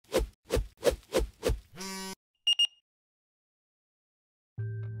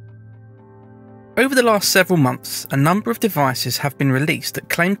Over the last several months, a number of devices have been released that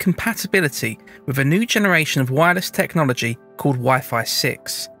claim compatibility with a new generation of wireless technology called Wi-Fi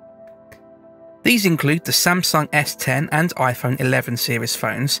 6. These include the Samsung S10 and iPhone 11 series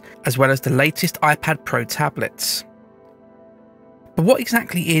phones, as well as the latest iPad Pro tablets. But what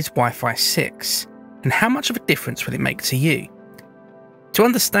exactly is Wi-Fi 6, and how much of a difference will it make to you? To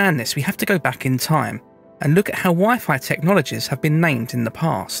understand this, we have to go back in time and look at how Wi-Fi technologies have been named in the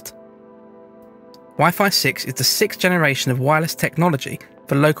past. Wi-Fi 6 is the 6th generation of wireless technology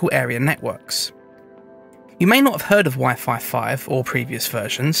for local area networks. You may not have heard of Wi-Fi 5 or previous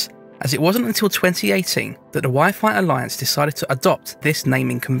versions, as it wasn't until 2018 that the Wi-Fi Alliance decided to adopt this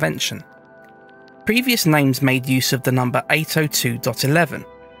naming convention. Previous names made use of the number 802.11,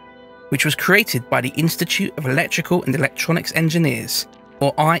 which was created by the Institute of Electrical and Electronics Engineers,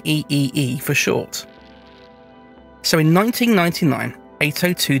 or IEEE for short. So in 1999,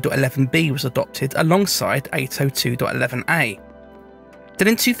 802.11b was adopted alongside 802.11a. Then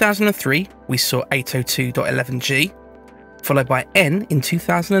in 2003, we saw 802.11g, followed by N in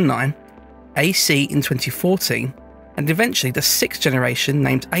 2009, AC in 2014, and eventually the 6th generation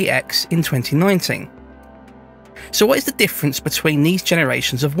named AX in 2019. So what is the difference between these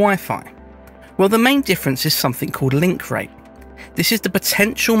generations of Wi-Fi? Well, the main difference is something called Linkrate. This is the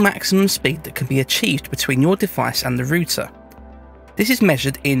potential maximum speed that can be achieved between your device and the router. This is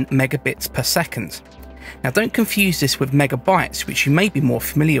measured in megabits per second. Now don't confuse this with megabytes, which you may be more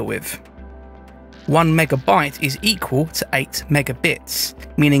familiar with. 1 megabyte is equal to 8 megabits,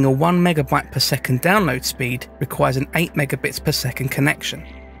 meaning a 1 megabyte per second download speed requires an 8 megabits per second connection.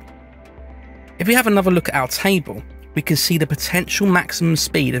 If we have another look at our table, we can see the potential maximum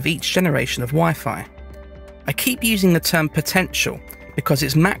speed of each generation of Wi-Fi. I keep using the term potential because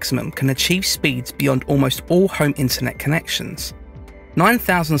its maximum can achieve speeds beyond almost all home internet connections.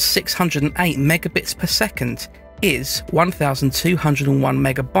 9,608 megabits per second is 1,201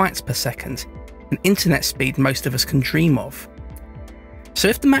 megabytes per second, an internet speed most of us can dream of. So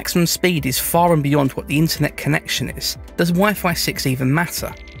if the maximum speed is far and beyond what the internet connection is, does Wi-Fi 6 even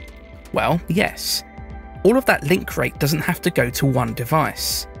matter? Well, yes. All of that link rate doesn't have to go to one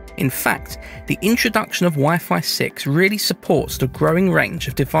device. In fact, the introduction of Wi-Fi 6 really supports the growing range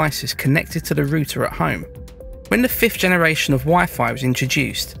of devices connected to the router at home. When the 5th generation of Wi-Fi was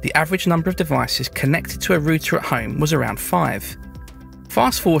introduced, the average number of devices connected to a router at home was around 5.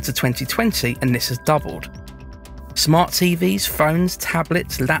 Fast forward to 2020 and this has doubled. Smart TVs, phones,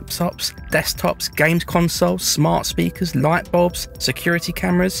 tablets, laptops, desktops, games consoles, smart speakers, light bulbs, security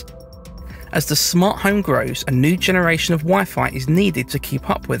cameras. As the smart home grows, a new generation of Wi-Fi is needed to keep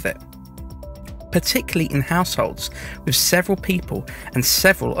up with it. Particularly in households with several people and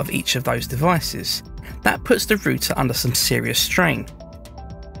several of each of those devices. That puts the router under some serious strain.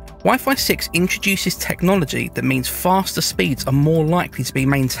 Wi-Fi 6 introduces technology that means faster speeds are more likely to be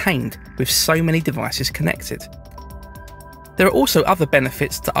maintained with so many devices connected. There are also other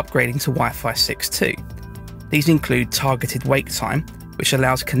benefits to upgrading to Wi-Fi 6 too. These include targeted wake time, which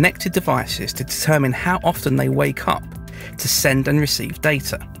allows connected devices to determine how often they wake up to send and receive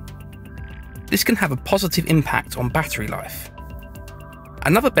data. This can have a positive impact on battery life.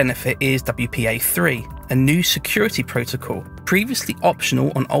 Another benefit is WPA3, a new security protocol previously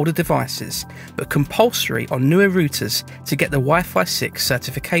optional on older devices but compulsory on newer routers to get the Wi-Fi 6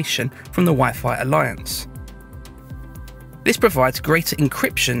 certification from the Wi-Fi Alliance. This provides greater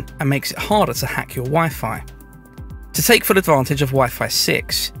encryption and makes it harder to hack your Wi-Fi. To take full advantage of Wi-Fi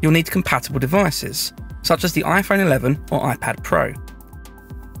 6, you'll need compatible devices, such as the iPhone 11 or iPad Pro.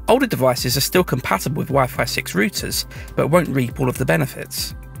 Older devices are still compatible with Wi-Fi 6 routers, but won't reap all of the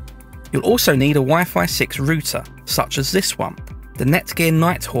benefits. You'll also need a Wi-Fi 6 router, such as this one, the Netgear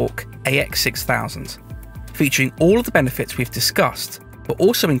Nighthawk AX6000, featuring all of the benefits we've discussed, but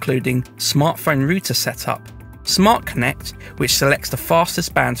also including smartphone router setup, Smart Connect, which selects the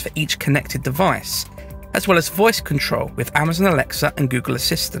fastest bands for each connected device, as well as voice control with Amazon Alexa and Google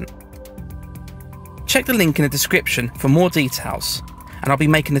Assistant. Check the link in the description for more details, and I'll be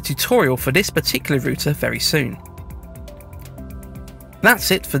making a tutorial for this particular router very soon.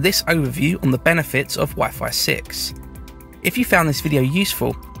 That's it for this overview on the benefits of Wi-Fi 6. If you found this video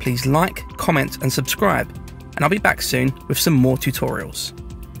useful, please like, comment and subscribe, and I'll be back soon with some more tutorials.